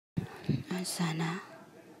sana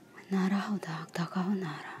narahudak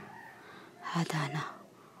dakahunara hadana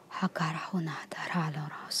hakarahuna darhalo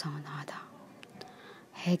rasanada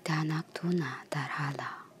hegdanak tuna darhala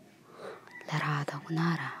larada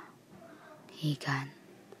hunara higan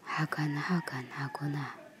hagan haguna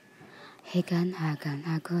higan hagan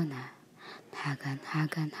haguna hagan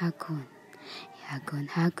hagun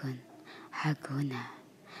hagun haguna.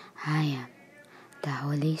 I am the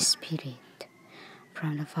Holy Spirit,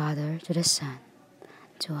 from the Father to the Son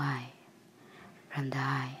to I, from the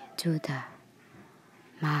I to the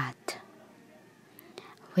Mat.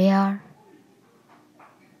 We are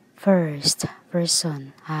first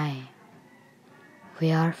person I.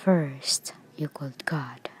 We are first equal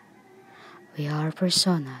God. We are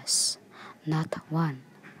personas, not one,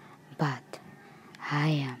 but I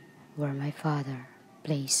am where my Father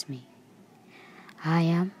placed me. I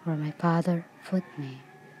am where my Father put me.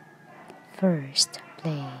 First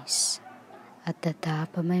place, at the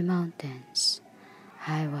top of my mountains,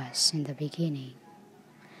 I was in the beginning.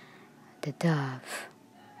 The dove,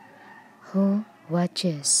 who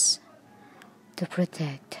watches to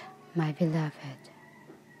protect my beloved.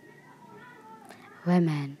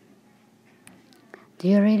 Women, do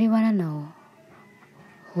you really want to know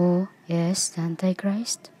who is the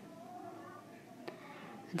Antichrist?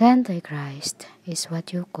 The Antichrist is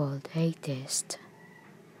what you call atheist.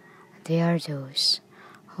 They are those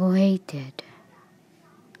who hated,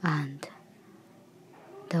 and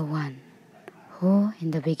the one who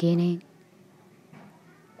in the beginning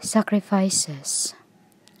sacrifices.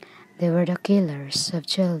 They were the killers of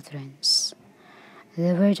children.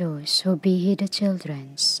 They were those who beheaded the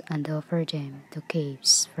children and offered them to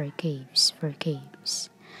caves,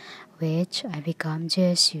 which I become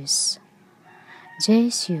Jesus.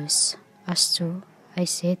 Jesus, as true, I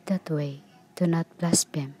say it that way, to not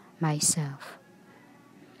blaspheme myself.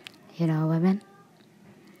 You know, women,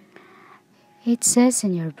 it says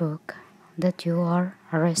in your book that you are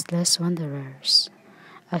restless wanderers,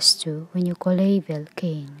 as to when you call Abel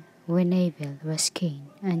Cain, when Abel was Cain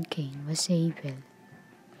and Cain was Abel.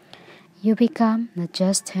 You become not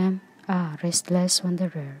just him, a restless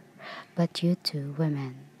wanderer, but you too,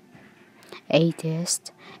 women.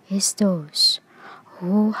 Atheist is those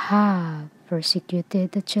who have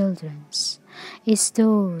persecuted the children, is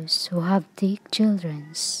those who have take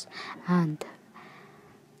children and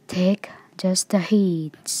take just the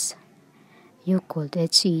heads. You called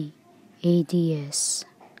HEADS.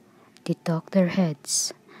 They took their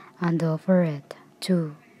heads and offer it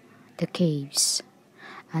to the caves,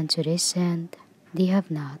 and to this end they have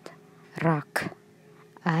not Rak.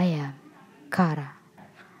 I am Kara.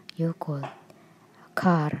 You call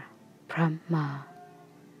Kar Brahma.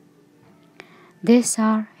 These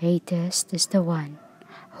are atheist is the one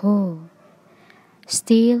who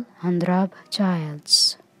steal and rob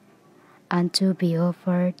childs, and to be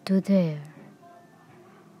offered to their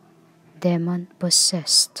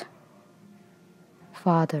demon-possessed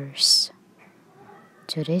fathers.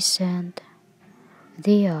 To this end,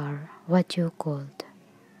 they are what you called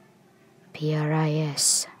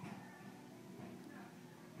PRIST.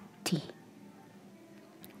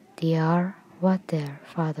 They are what their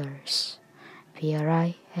fathers.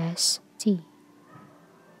 PRIST.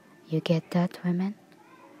 You get that, women?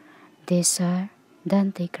 These are the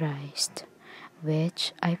Antichrist,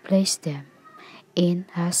 which I place them in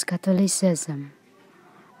as Catholicism,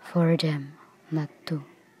 for them not to.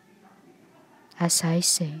 As I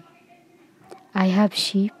say, I have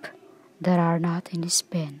sheep that are not in this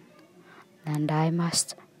pen, and I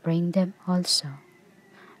must bring them also,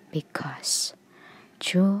 because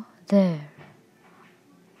through their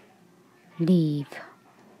leave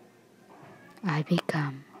I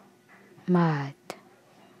become mad.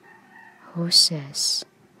 Who says,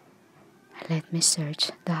 let me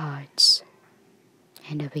search the hearts.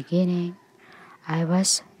 In the beginning, I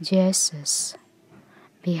was Jesus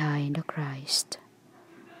behind the Christ.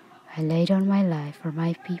 I laid down my life for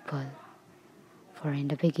my people, for in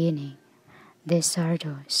the beginning, these are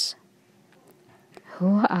those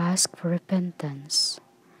who ask for repentance,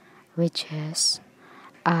 which is,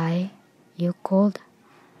 you called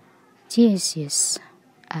Jesus,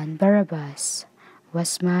 and Barabbas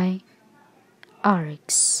was my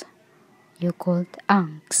Arx, you called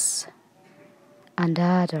Anx, and the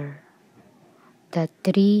other, the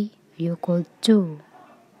three you called two,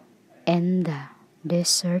 and the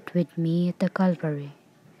desert with me at the Calvary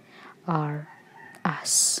are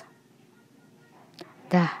us,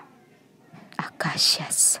 the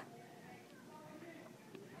Acacias,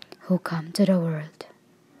 who come to the world.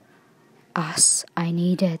 Us I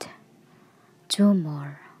needed two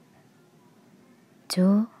more,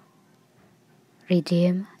 two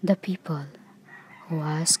redeem the people who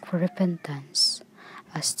ask for repentance,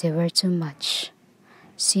 as they were too much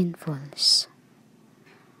sinfuls,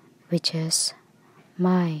 which is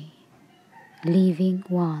my living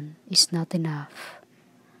one is not enough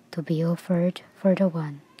to be offered for the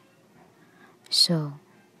one. So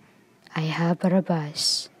I have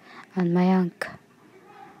Barabbas and my uncle.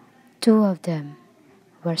 Two of them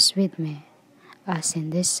were with me, as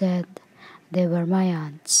in this said, they were my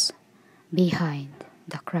aunts behind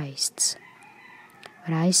the Christs.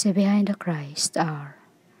 When I say behind the Christ are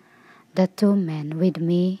the two men with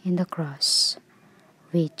me in the cross,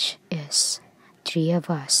 which is three of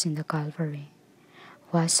us in the Calvary,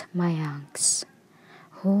 was my aunts,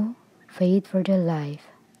 who paid for their life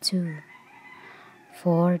too,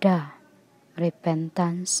 for the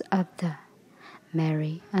repentance of the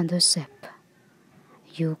Mary and Joseph,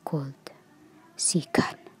 you could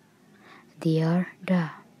sikan. They are the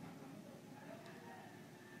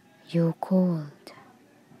you called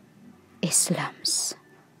Islams,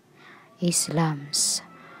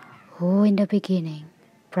 who in the beginning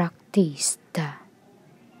practiced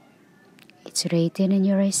it's written in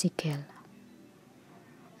your Ezekiel,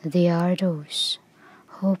 they are those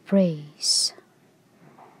who praise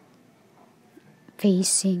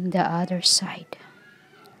facing the other side.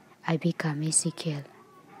 I become Ezekiel.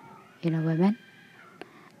 You know, women,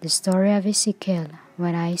 the story of Ezekiel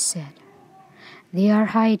when I said, they are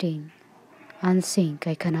hiding and think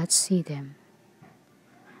I cannot see them.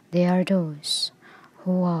 They are those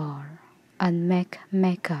who are on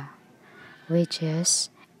Mecca, which is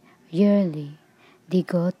yearly they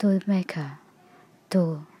go to Mecca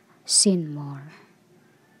to sin more.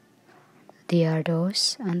 They are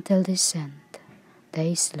those until they send the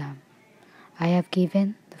Islam. I have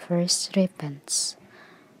given the first repentance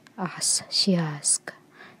as she asked,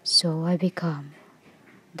 so I become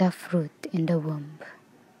the fruit in the womb,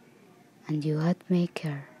 and you had make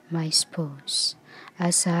her my spouse,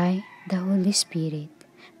 as I, the Holy Spirit,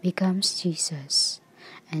 becomes Jesus,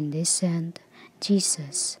 and this end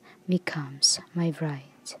Jesus becomes my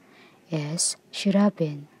bride. Yes, should have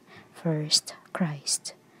been first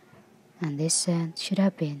Christ, and this end should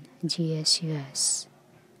have been Jesus.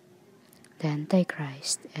 The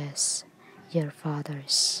Antichrist is your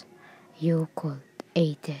fathers. You called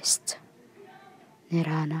atheist.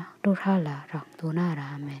 Nirana Durhala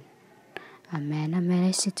Raktunara Amen. Amen, amen,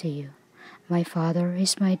 I say to you, my father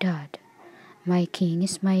is my dad, my king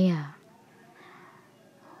is my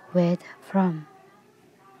with from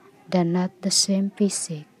the not the same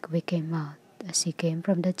physic we came out, as he came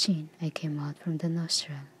from the chin, I came out from the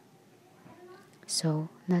nostril. So,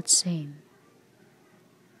 not same.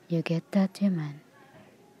 You get that, human?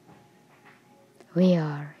 We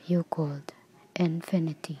are, you called,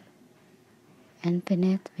 infinity.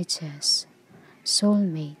 Infinite, which is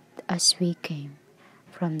soulmate, as we came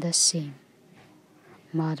from the same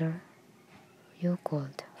mother, you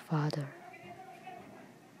called father.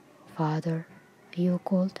 Father, you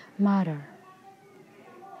called mother.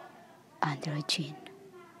 Androgen,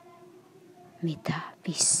 Mita,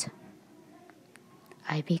 peace.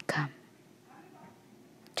 I become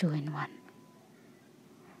two in one.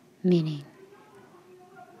 Meaning,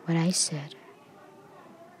 when I said,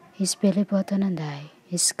 his belly button and I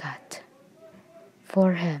is cut,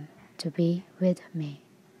 for him to be with me,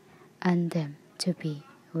 and them to be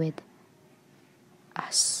with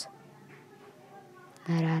us.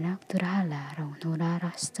 Naranak turhala raw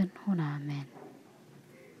nurarastan hunamen.